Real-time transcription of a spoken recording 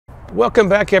Welcome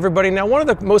back, everybody. Now, one of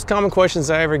the most common questions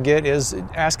I ever get is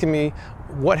asking me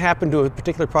what happened to a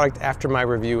particular product after my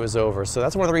review is over. So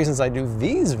that's one of the reasons I do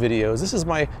these videos. This is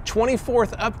my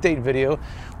 24th update video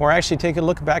where I actually take a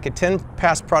look back at 10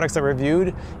 past products I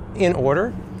reviewed in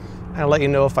order. And I'll let you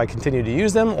know if I continue to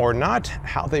use them or not,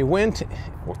 how they went,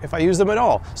 or if I use them at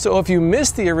all. So if you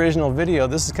missed the original video,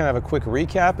 this is kind of a quick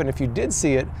recap. And if you did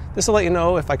see it, this will let you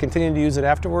know if I continue to use it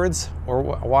afterwards or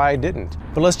why I didn't.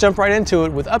 But let's jump right into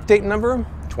it with update number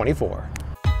 24.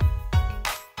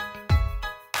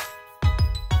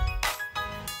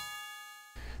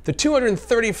 The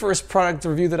 231st product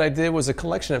review that I did was a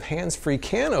collection of hands-free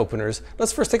can openers.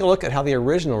 Let's first take a look at how the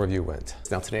original review went.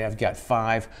 Now today I've got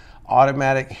 5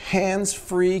 automatic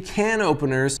hands-free can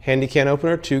openers. Handy can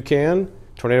opener, Toucan,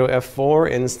 Tornado F4,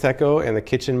 Insteco, and the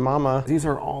Kitchen Mama. These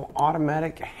are all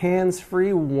automatic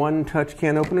hands-free one-touch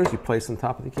can openers. You place on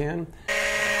top of the can.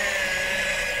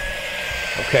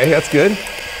 Okay, that's good.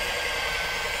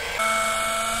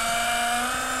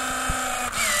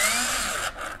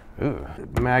 Ooh,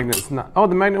 the magnet's not, oh,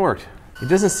 the magnet worked. It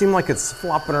doesn't seem like it's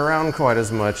flopping around quite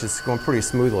as much. It's going pretty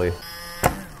smoothly.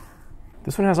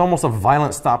 This one has almost a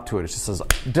violent stop to it. It just says,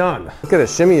 done. Look at it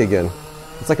shimmy again.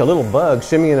 It's like a little bug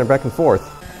shimmying it back and forth.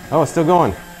 Oh, it's still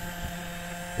going.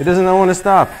 It doesn't know when to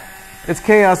stop. It's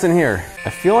chaos in here.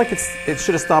 I feel like it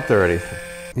should have stopped already.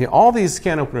 Yeah, all these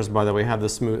can openers, by the way, have the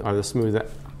smooth,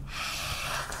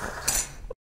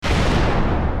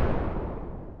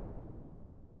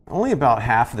 Only about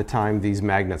half of the time these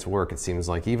magnets work, it seems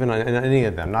like, even on any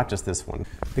of them, not just this one.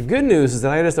 The good news is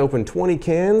that I just opened 20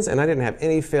 cans and I didn't have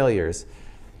any failures.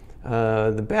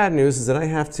 The bad news is that I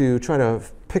have to try to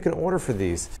pick an order for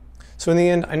these. So in the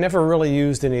end, I never really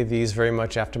used any of these very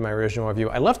much after my original review.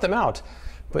 I left them out,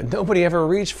 but nobody ever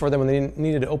reached for them when they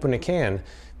needed to open a can.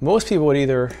 Most people would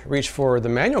either reach for the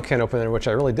manual can opener, which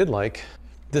I really did like,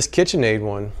 this KitchenAid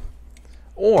one,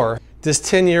 or this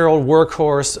 10-year-old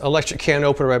workhorse electric can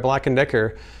opener by Black &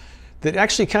 Decker that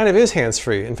actually kind of is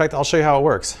hands-free. In fact, I'll show you how it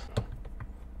works.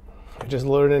 I just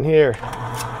load it in here.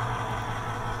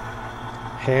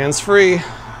 Hands-free.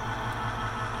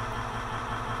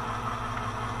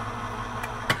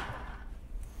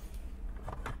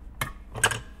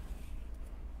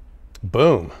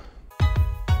 Boom.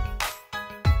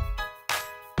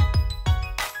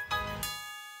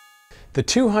 The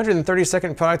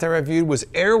 232nd product I reviewed was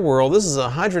Airwirl. This is a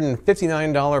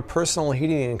 $159 personal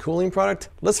heating and cooling product.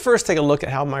 Let's first take a look at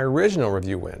how my original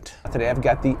review went. Today I've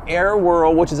got the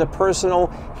Airwirl, which is a personal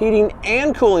heating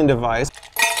and cooling device.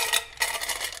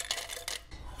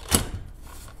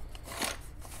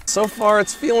 So far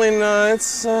it's feeling,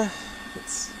 it's all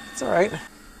right.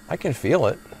 I can feel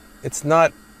it. It's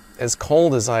not as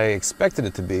cold as I expected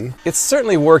it to be. It's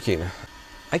certainly working.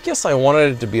 I guess I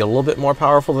wanted it to be a little bit more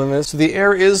powerful than this. So the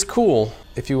air is cool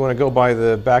if you want to go by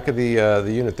the back of the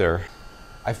unit there.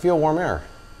 I feel warm air.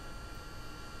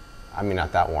 I mean,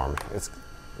 not that warm. It's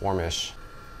warmish.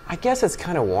 I guess it's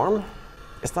kind of warm.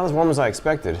 It's not as warm as I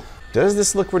expected. Does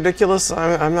this look ridiculous?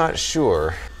 I'm not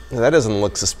sure. That doesn't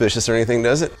look suspicious or anything,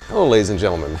 does it? Hello, ladies and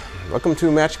gentlemen. Welcome to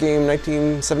Match Game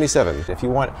 1977. If you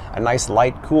want a nice,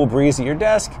 light, cool breeze at your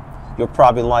desk, you'll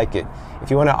probably like it. If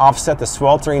you want to offset the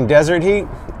sweltering desert heat,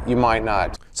 you might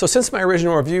not. So since my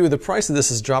original review, the price of this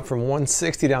has dropped from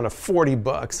 $160 down to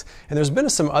 $40. And there's been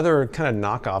some other kind of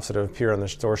knockoffs that have appeared on the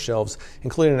store shelves,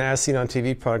 including an As Seen on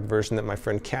TV product version that my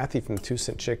friend Kathy from the 2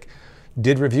 Cent Chick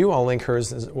did review. I'll link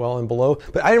hers as well in below.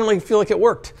 But I didn't really feel like it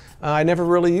worked. I never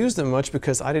really used them much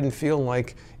because I didn't feel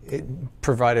like it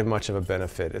provided much of a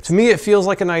benefit. To me, it feels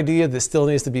like an idea that still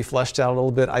needs to be fleshed out a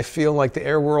little bit. I feel like the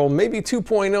Airwirl, maybe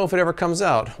 2.0 if it ever comes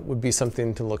out, would be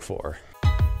something to look for.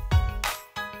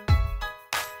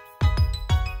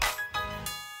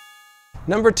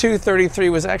 Number 233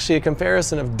 was actually a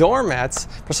comparison of doormats.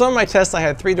 For some of my tests I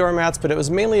had 3 doormats, but it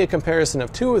was mainly a comparison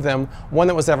of 2 of them, one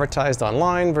that was advertised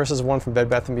online versus one from Bed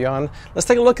Bath & Beyond. Let's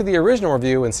take a look at the original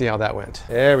review and see how that went.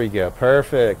 There we go,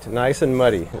 perfect, nice and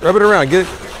muddy. Rub it around, get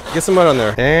some mud on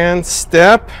there. And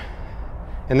step,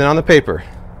 and then on the paper.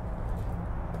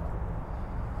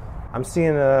 I'm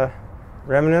seeing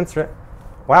remnants.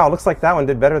 Wow, it looks like that one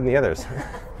did better than the others.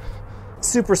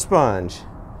 Super sponge.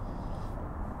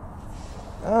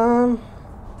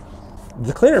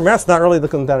 The cleaner mat's not really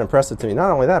looking that impressive to me. Not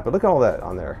only that, but look at all that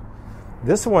on there.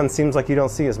 This one seems like you don't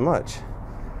see as much.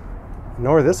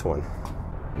 Nor this one.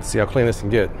 Let's see how clean this can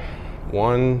get.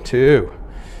 1, 2.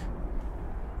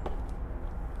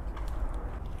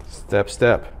 Step,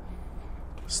 step.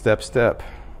 Step, step.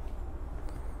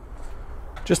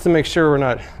 Just to make sure we're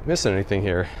not missing anything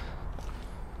here.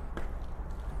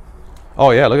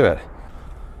 Oh yeah, look at that.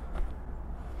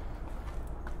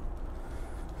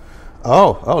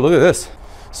 Oh, look at this.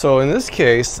 So in this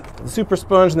case, the Super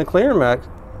Sponge and the cleaner mat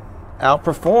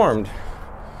outperformed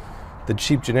the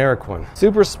cheap generic one.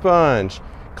 Super Sponge,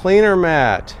 cleaner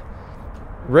mat,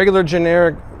 regular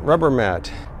generic rubber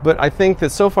mat. But I think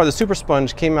that so far the Super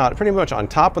Sponge came out pretty much on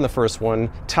top of the first one,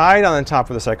 tied on the top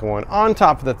of the second one, on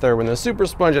top of the third one. The Super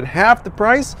Sponge at half the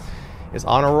price is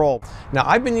on a roll. Now,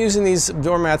 I've been using these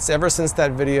doormats ever since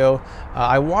that video.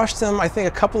 I washed them, I think,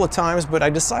 a couple of times, but I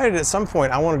decided at some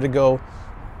point I wanted to go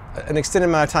an extended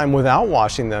amount of time without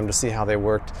washing them to see how they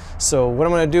worked. So what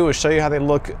I'm gonna do is show you how they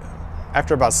look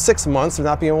after about 6 months of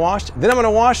not being washed. Then I'm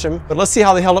gonna wash them, but let's see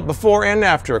how they held up before and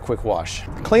after a quick wash.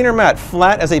 Cleaner mat,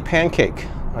 flat as a pancake.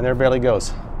 And there Bailey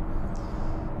goes.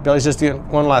 Bailey's just doing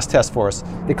one last test for us.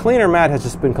 The cleaner mat has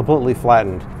just been completely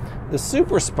flattened. The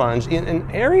Super Sponge, in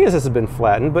areas has been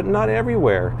flattened, but not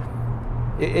everywhere.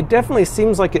 It definitely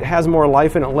seems like it has more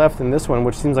life in it left than this one,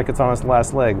 which seems like it's on its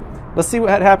last leg. Let's see what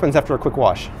happens after a quick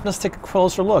wash. Let's take a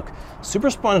closer look. Super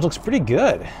Sponge looks pretty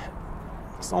good.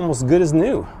 It's almost good as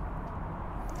new.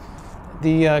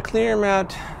 The cleaner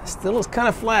mat still is kind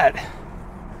of flat.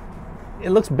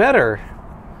 It looks better,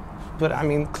 but I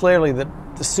mean, clearly the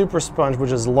Super Sponge,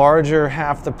 which is larger,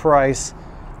 half the price,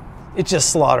 it just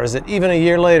slaughters it. Even a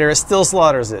year later, it still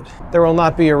slaughters it. There will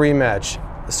not be a rematch.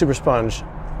 The Super Sponge,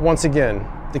 once again,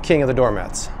 the king of the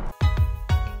doormats.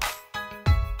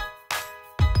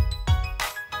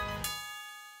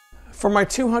 For my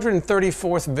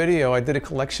 234th video, I did a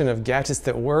collection of gadgets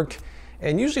that work.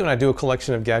 And usually when I do a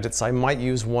collection of gadgets, I might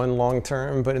use one long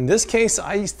term, but in this case,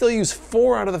 I still use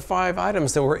 4 out of the 5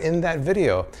 items that were in that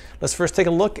video. Let's first take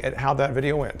a look at how that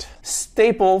video went.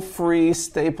 Staple-free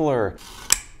stapler.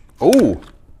 Oh,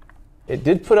 it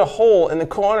did put a hole in the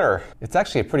corner. It's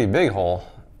actually a pretty big hole,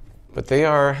 but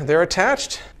they're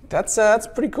attached. That's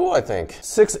pretty cool, I think.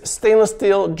 6 stainless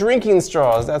steel drinking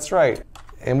straws, that's right.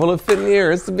 And will it fit in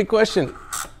here? It's the big question.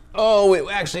 Oh, it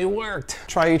actually worked.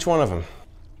 Try each one of them.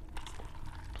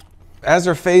 As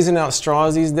they're phasing out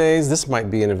straws these days, this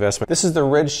might be an investment. This is the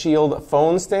Red Shield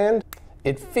phone stand.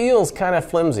 It feels kind of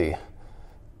flimsy,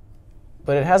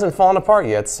 but it hasn't fallen apart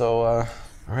yet, so all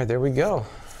right, there we go.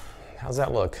 How's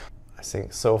that look? I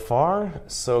think so far,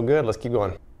 so good. Let's keep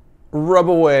going. Rub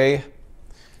away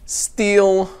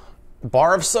steel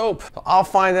bar of soap. I'll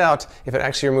find out if it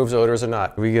actually removes odors or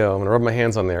not. Here we go. I'm gonna rub my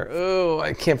hands on there. Oh,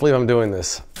 I can't believe I'm doing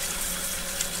this.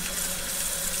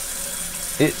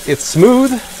 It's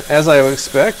smooth, as I would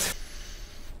expect.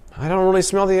 I don't really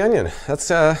smell the onion.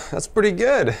 That's pretty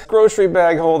good. Grocery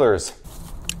bag holders.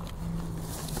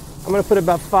 I'm gonna put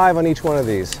about 5 on each one of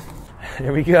these.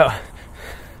 Here we go.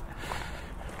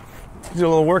 Do a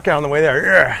little workout on the way there.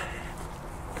 Yeah.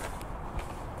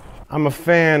 I'm a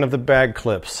fan of the bag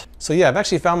clips. So yeah, I've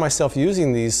actually found myself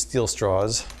using these steel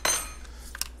straws,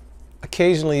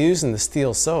 occasionally using the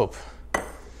steel soap,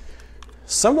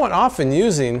 somewhat often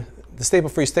using the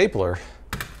staple-free stapler,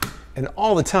 and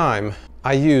all the time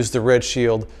I use the Red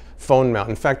Shield phone mount.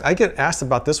 In fact, I get asked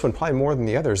about this one probably more than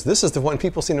the others. This is the one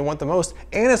people seem to want the most,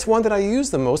 and it's one that I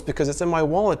use the most because it's in my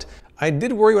wallet. I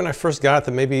did worry when I first got it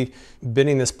that maybe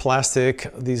bending this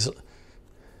plastic, these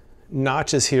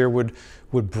notches here would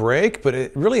break, but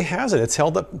it really hasn't. It's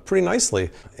held up pretty nicely,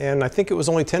 and I think it was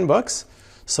only 10 bucks,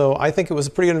 so I think it was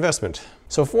a pretty good investment.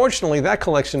 So fortunately, that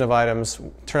collection of items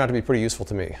turned out to be pretty useful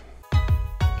to me.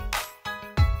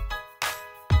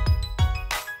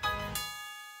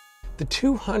 The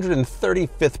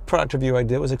 235th product review I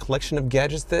did was a collection of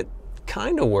gadgets that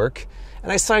kind of work.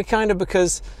 And I say kind of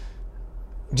because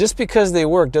just because they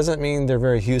work doesn't mean they're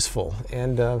very useful.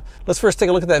 And let's first take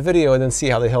a look at that video and then see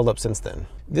how they held up since then.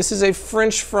 This is a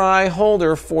French fry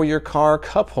holder for your car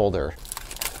cup holder.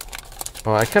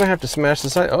 Oh, I kind of have to smash the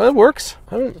side. Oh, it works.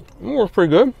 It works pretty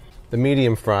good. The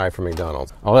medium fry from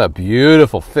McDonald's. Oh, that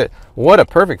beautiful fit. What a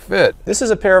perfect fit. This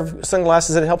is a pair of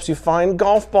sunglasses that helps you find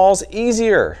golf balls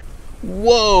easier.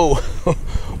 Whoa,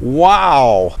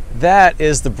 wow. That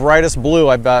is the brightest blue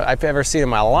I've ever seen in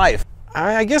my life.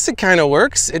 I guess it kind of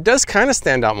works. It does kind of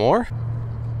stand out more.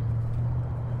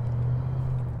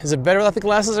 Is it better without the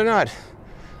glasses or not?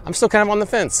 I'm still kind of on the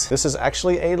fence. This is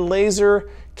actually a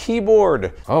laser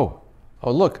keyboard. Oh,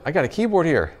 look, I got a keyboard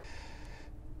here.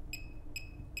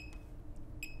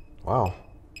 Wow.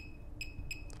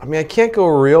 I mean, I can't go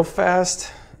real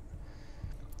fast,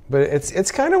 but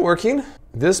it's kind of working.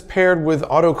 This paired with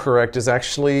autocorrect is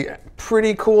actually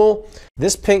pretty cool.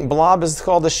 This pink blob is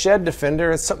called the Shed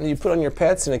Defender. It's something you put on your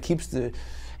pets and it keeps the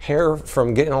hair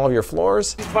from getting all over your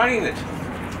floors. He's biting it.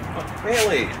 Oh,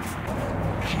 Bailey.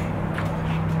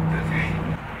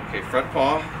 Okay, front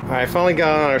paw. All right, I finally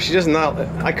got on her. She does not,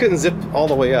 I couldn't zip all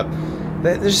the way up.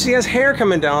 She has hair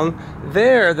coming down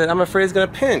there that I'm afraid is going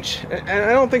to pinch. And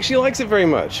I don't think she likes it very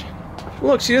much.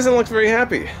 Look, she doesn't look very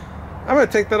happy. I'm going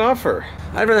to take that off her.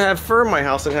 I'd rather have fur in my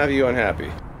house than have you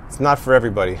unhappy. It's not for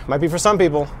everybody. Might be for some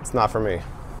people. It's not for me.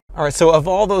 All right, so of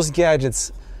all those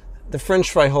gadgets, the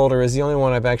French fry holder is the only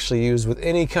one I've actually used with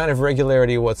any kind of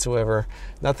regularity whatsoever.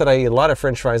 Not that I eat a lot of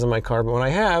French fries in my car, but when I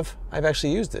have, I've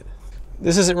actually used it.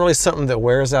 This isn't really something that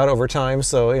wears out over time,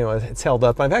 so it's held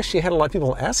up. I've actually had a lot of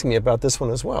people asking me about this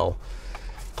one as well.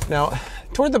 Now,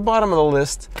 toward the bottom of the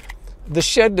list, the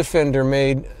Shed Defender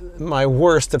made my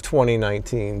worst of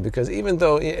 2019 because even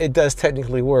though it does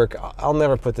technically work, I'll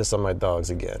never put this on my dogs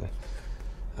again.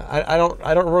 I don't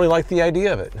really like the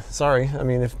idea of it. Sorry. I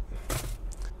mean, if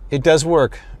it does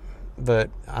work,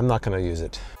 but I'm not going to use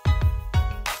it.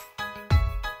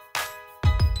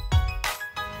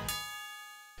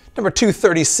 Number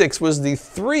 236 was the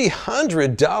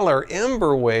 $300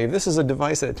 Embr Wave. This is a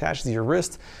device that attaches to your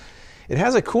wrist. It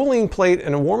has a cooling plate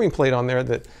and a warming plate on there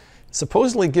that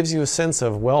supposedly gives you a sense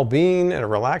of well-being and it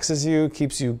relaxes you,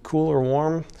 keeps you cool or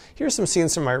warm. Here's some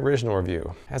scenes from my original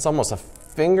review. It has almost a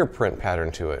fingerprint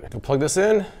pattern to it. You can plug this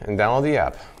in and download the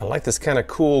app. I like this kind of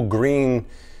cool green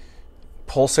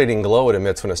pulsating glow it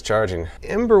emits when it's charging.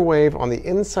 Embr Wave on the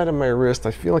inside of my wrist,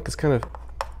 I feel like it's kind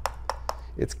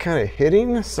of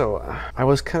hitting, so I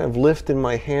was kind of lifting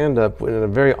my hand up in a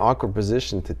very awkward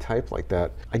position to type like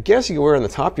that. I guess you can wear it on the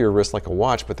top of your wrist like a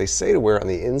watch, but they say to wear it on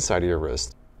the inside of your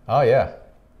wrist. Oh yeah.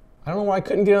 I don't know why I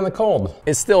couldn't get in the cold.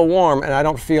 It's still warm and I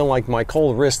don't feel like my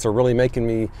cold wrists are really making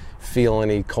me feel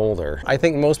any colder. I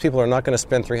think most people are not going to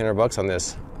spend $300 on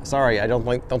this. Sorry, I don't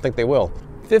think they will.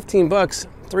 15 bucks,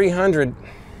 300.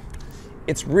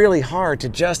 It's really hard to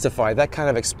justify that kind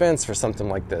of expense for something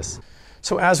like this.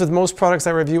 So as with most products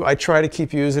I review, I try to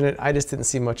keep using it. I just didn't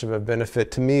see much of a benefit.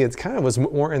 To me, it kind of was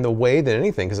more in the way than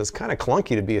anything because it's kind of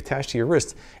clunky to be attached to your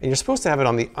wrist. And you're supposed to have it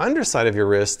on the underside of your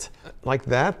wrist like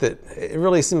that it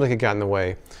really seemed like it got in the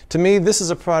way. To me, this is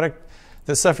a product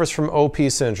that suffers from OP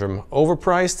syndrome,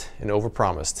 overpriced and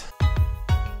overpromised.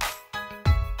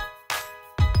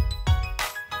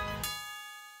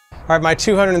 All right, my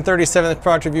 237th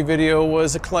product review video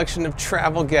was a collection of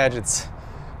travel gadgets.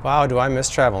 Wow, do I miss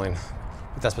traveling.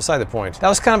 But that's beside the point. That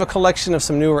was kind of a collection of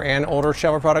some newer and older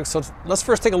travel products, so let's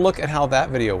first take a look at how that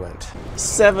video went.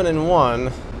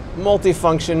 7-in-1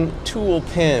 multifunction tool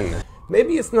pen.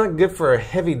 Maybe it's not good for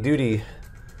heavy-duty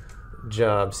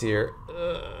jobs here.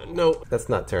 No, that's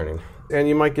not turning. And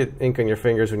you might get ink on your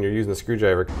fingers when you're using the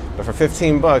screwdriver, but for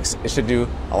 15 bucks, it should do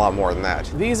a lot more than that.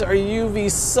 These are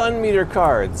UV sun meter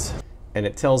cards, and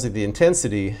it tells you the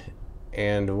intensity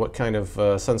and what kind of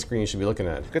sunscreen you should be looking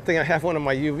at. Good thing I have one of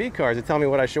my UV cards to tell me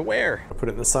what I should wear. I'll put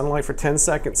it in the sunlight for 10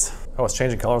 seconds. Oh, it's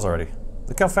changing colors already.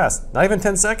 Look how fast, not even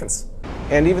 10 seconds.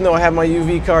 And even though I have my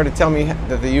UV card to tell me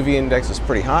that the UV index was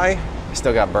pretty high, I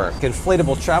still got burnt.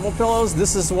 Inflatable travel pillows.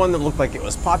 This is one that looked like it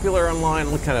was popular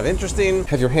online, looked kind of interesting.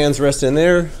 Have your hands rested in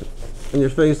there and your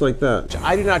face like that.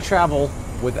 I do not travel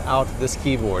without this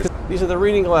keyboard. These are the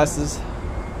reading glasses.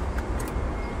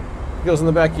 It goes in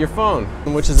the back of your phone,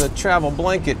 which is a travel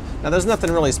blanket. Now there's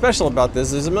nothing really special about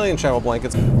this. There's a million travel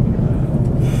blankets.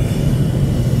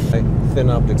 Thin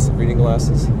optics reading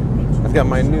glasses. I've got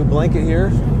my new blanket here.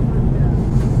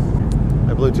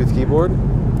 My Bluetooth keyboard.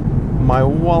 My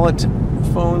wallet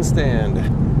phone stand.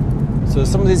 So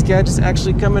some of these gadgets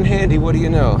actually come in handy, what do you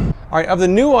know? All right, of the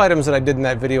new items that I did in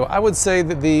that video, I would say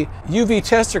that the UV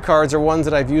tester cards are ones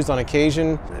that I've used on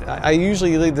occasion. I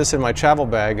usually leave this in my travel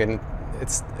bag, and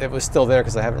it was still there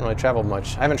because I haven't really traveled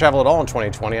much. I haven't traveled at all in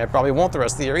 2020. I probably won't the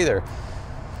rest of the year either.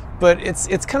 But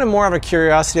it's kind of more of a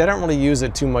curiosity. I don't really use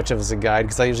it too much as a guide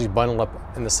because I usually bundle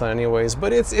up in the sun anyways,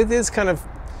 but it is kind of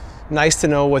nice to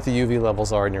know what the UV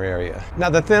levels are in your area. Now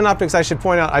the thin optics, I should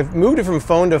point out, I've moved it from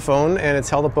phone to phone and it's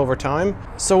held up over time.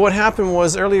 So what happened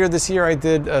was earlier this year I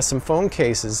did some phone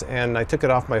cases and I took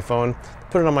it off my phone,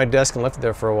 put it on my desk and left it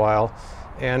there for a while.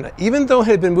 And even though it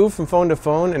had been moved from phone to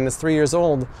phone and it's 3 years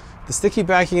old, the sticky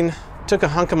backing took a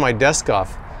hunk of my desk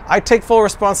off. I take full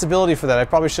responsibility for that. I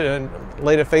probably should have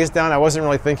laid it face down. I wasn't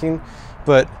really thinking,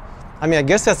 but I mean, I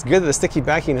guess that's good that the sticky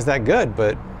backing is that good,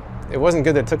 but it wasn't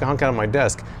good that it took a hunk out of my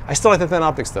desk. I still like the thin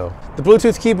optics though. The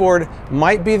Bluetooth keyboard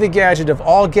might be the gadget of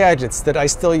all gadgets that I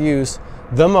still use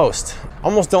the most.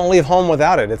 Almost don't leave home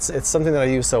without it. It's something that I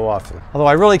use so often. Although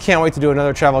I really can't wait to do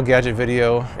another travel gadget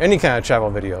video, any kind of travel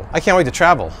video. I can't wait to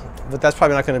travel, but that's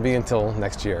probably not going to be until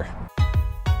next year.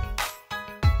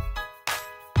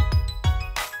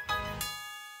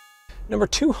 Number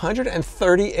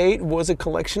 238 was a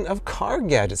collection of car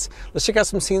gadgets. Let's check out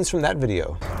some scenes from that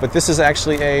video. But this is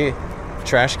actually a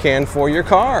trash can for your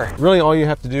car. Really all you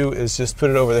have to do is just put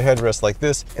it over the headrest like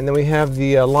this, and then we have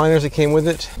the liners that came with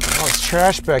it. Oh, it's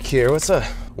trash back here.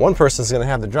 One person's gonna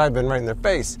have the dry bin right in their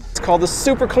face. It's called the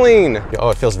Super Clean. Oh,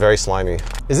 it feels very slimy.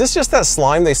 Is this just that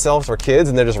slime they sell for kids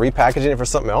and they're just repackaging it for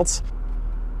something else?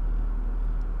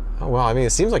 Oh, wow, I mean,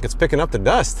 it seems like it's picking up the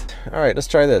dust. All right, let's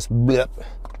try this. Blip.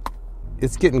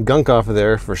 It's getting gunk off of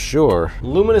there for sure.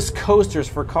 Luminous coasters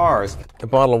for cars. A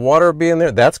bottle of water being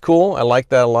there, that's cool. I like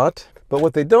that a lot. But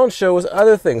what they don't show is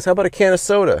other things. How about a can of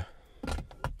soda?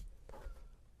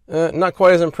 Not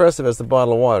quite as impressive as the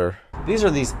bottle of water. These are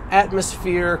these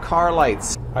atmosphere car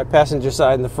lights. My passenger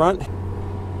side in the front.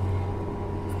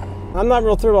 I'm not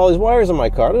real thrilled with all these wires on my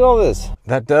car. Look at all this.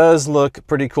 That does look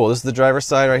pretty cool. This is the driver's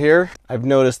side right here. I've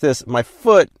noticed this. My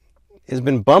foot has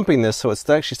been bumping this, so it's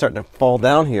actually starting to fall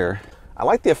down here. I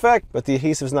like the effect, but the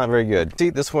adhesive's not very good. See,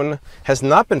 this one has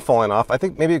not been falling off. I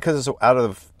think maybe because it's out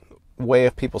of the way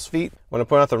of people's feet. When I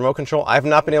point out the remote control, I've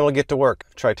not been able to get to work.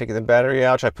 Try taking the battery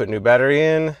out, try putting a new battery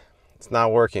in. It's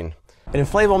not working. An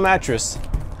inflatable mattress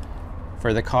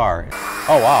for the car.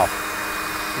 Oh, wow.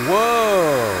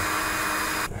 Whoa.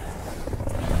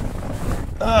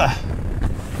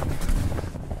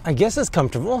 I guess it's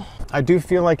comfortable. I do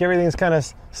feel like everything's kind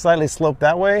of slightly sloped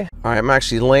that way. All right, I'm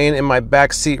actually laying in my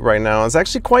back seat right now. It's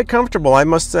actually quite comfortable, I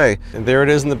must say. And there it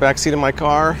is in the back seat of my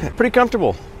car. Pretty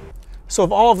comfortable. So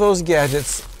of all of those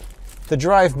gadgets, the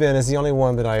drive bin is the only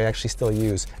one that I actually still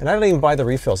use. And I don't even buy the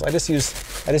refills. I just use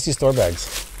store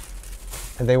bags.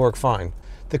 And they work fine.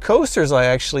 The coasters I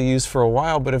actually used for a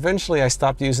while, but eventually I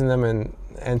stopped using them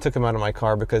and took them out of my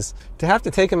car because to have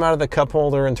to take them out of the cup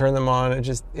holder and turn them on,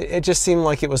 it just seemed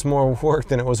like it was more work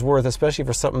than it was worth, especially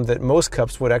for something that most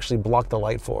cups would actually block the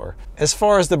light for. As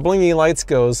far as the blingy lights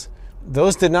goes,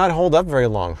 those did not hold up very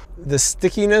long. The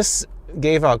stickiness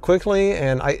gave out quickly,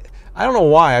 and I don't know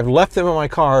why. I've left them in my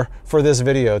car for this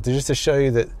video just to show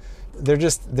you that they're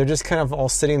just kind of all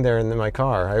sitting there in my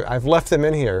car. I've left them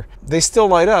in here. They still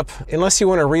light up. Unless you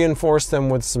want to reinforce them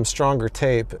with some stronger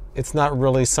tape, it's not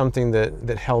really something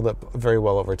that held up very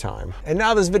well over time. And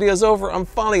now this video's over, I'm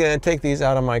finally going to take these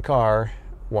out of my car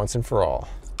once and for all.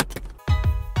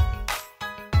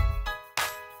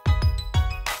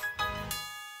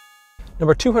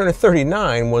 Number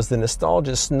 239 was the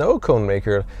nostalgia snow cone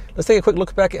maker. Let's take a quick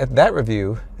look back at that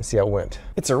review and see how it went.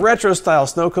 It's a retro style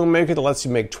snow cone maker that lets you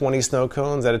make 20 snow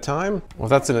cones at a time. Well,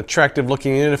 that's an attractive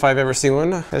looking unit if I've ever seen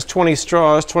one. It has 20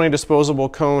 straws, 20 disposable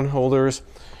cone holders,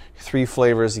 3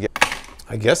 flavors.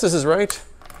 I guess this is right.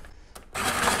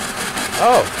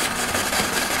 Oh.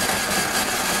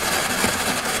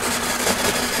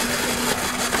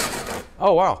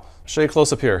 Oh, wow. I'll show you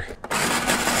close up here.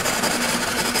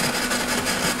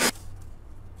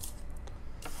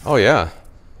 Oh yeah,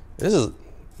 this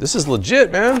is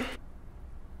legit, man.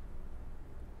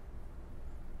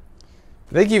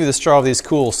 They give you the straw of these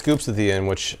cool scoops at the end,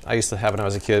 which I used to have when I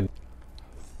was a kid.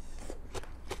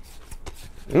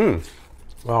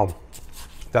 Wow,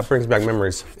 that brings back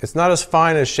memories. It's not as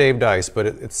fine as shaved ice, but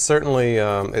it's certainly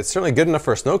good enough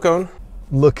for a snow cone.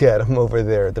 Look at him over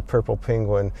there, the purple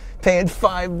penguin, paying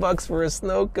 $5 for a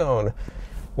snow cone.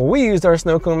 Well, we used our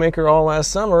snow cone maker all last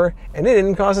summer, and it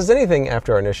didn't cost us anything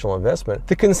after our initial investment.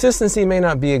 The consistency may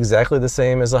not be exactly the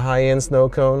same as a high-end snow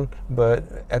cone, but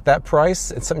at that price,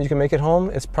 it's something you can make at home.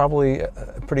 It's probably a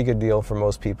pretty good deal for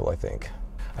most people, I think.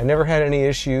 I never had any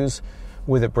issues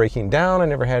with it breaking down. I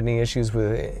never had any issues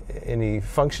with any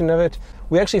function of it.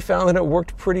 We actually found that it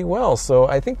worked pretty well. So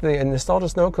I think the nostalgia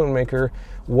snow cone maker,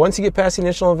 once you get past the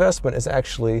initial investment, is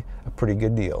actually a pretty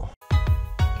good deal.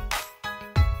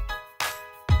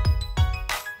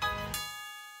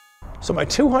 So my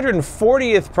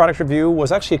 240th product review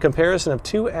was actually a comparison of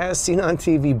 2 as seen on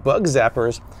TV bug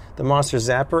zappers, the Monster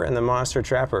Zapper and the Monster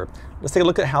Trapper. Let's take a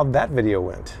look at how that video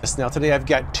went. Now today I've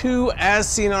got 2 as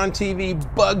seen on TV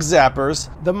bug zappers,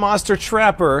 the Monster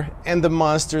Trapper and the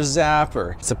Monster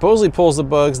Zapper. It supposedly pulls the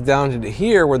bugs down to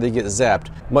here where they get zapped.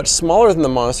 Much smaller than the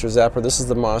Monster Zapper, this is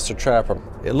the Monster Trapper.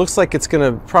 It looks like it's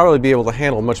gonna probably be able to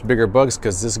handle much bigger bugs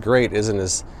because this grate isn't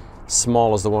as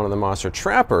small as the one on the Monster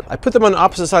Trapper. I put them on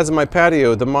opposite sides of my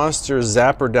patio. The Monster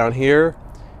Zapper down here,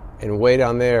 and way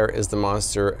down there is the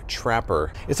Monster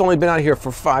Trapper. It's only been out here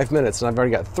for 5 minutes and I've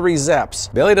already got 3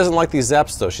 zaps. Bailey doesn't like these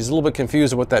zaps though. She's a little bit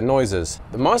confused with what that noise is.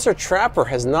 The Monster Trapper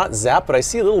has not zapped, but I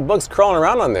see little bugs crawling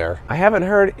around on there. I haven't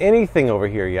heard anything over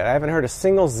here yet. I haven't heard a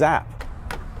single zap.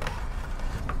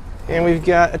 And we've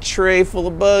got a tray full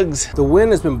of bugs. The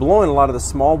wind has been blowing a lot of the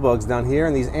small bugs down here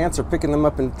and these ants are picking them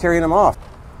up and carrying them off.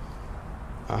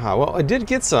 Well, I did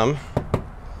get some.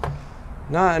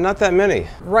 Not that many.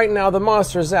 Right now, the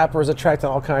Monster Zapper is attracting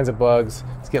all kinds of bugs.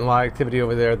 It's getting a lot of activity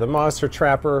over there. The Monster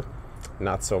Trapper,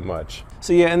 not so much.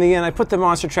 So yeah, in the end, I put the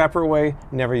Monster Trapper away,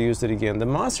 never used it again. The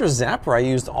Monster Zapper I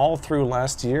used all through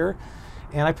last year,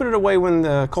 and I put it away when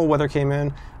the cold weather came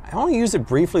in. I only used it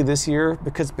briefly this year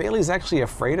because Bailey's actually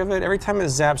afraid of it. Every time it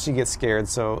zaps, she gets scared.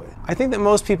 So I think that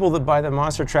most people that buy the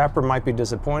Monster Trapper might be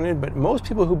disappointed, but most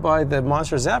people who buy the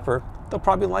Monster Zapper, they'll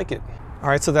probably like it. All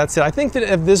right, so that's it. I think that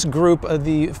of this group,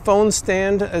 the phone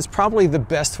stand is probably the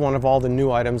best one of all the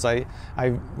new items I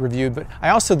reviewed. But I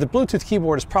also, the Bluetooth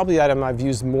keyboard is probably the item I've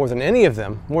used more than any of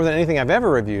them, more than anything I've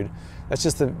ever reviewed. That's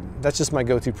just my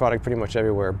go-to product pretty much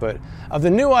everywhere. But of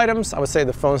the new items, I would say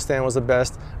the phone stand was the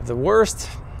best. Of the worst,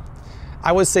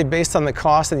 I would say based on the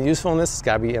cost and usefulness, it's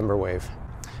gotta be Embr Wave.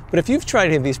 But if you've tried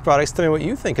any of these products, tell me what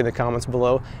you think in the comments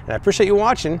below. And I appreciate you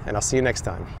watching, and I'll see you next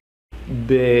time.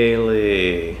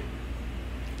 Bailey.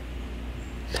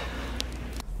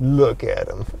 Look at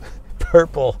him.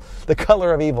 Purple, the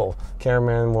color of evil.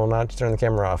 Cameraman will not turn the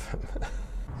camera off.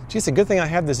 Gee, it's a good thing I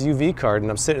have this UV card and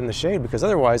I'm sitting in the shade because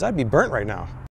otherwise I'd be burnt right now.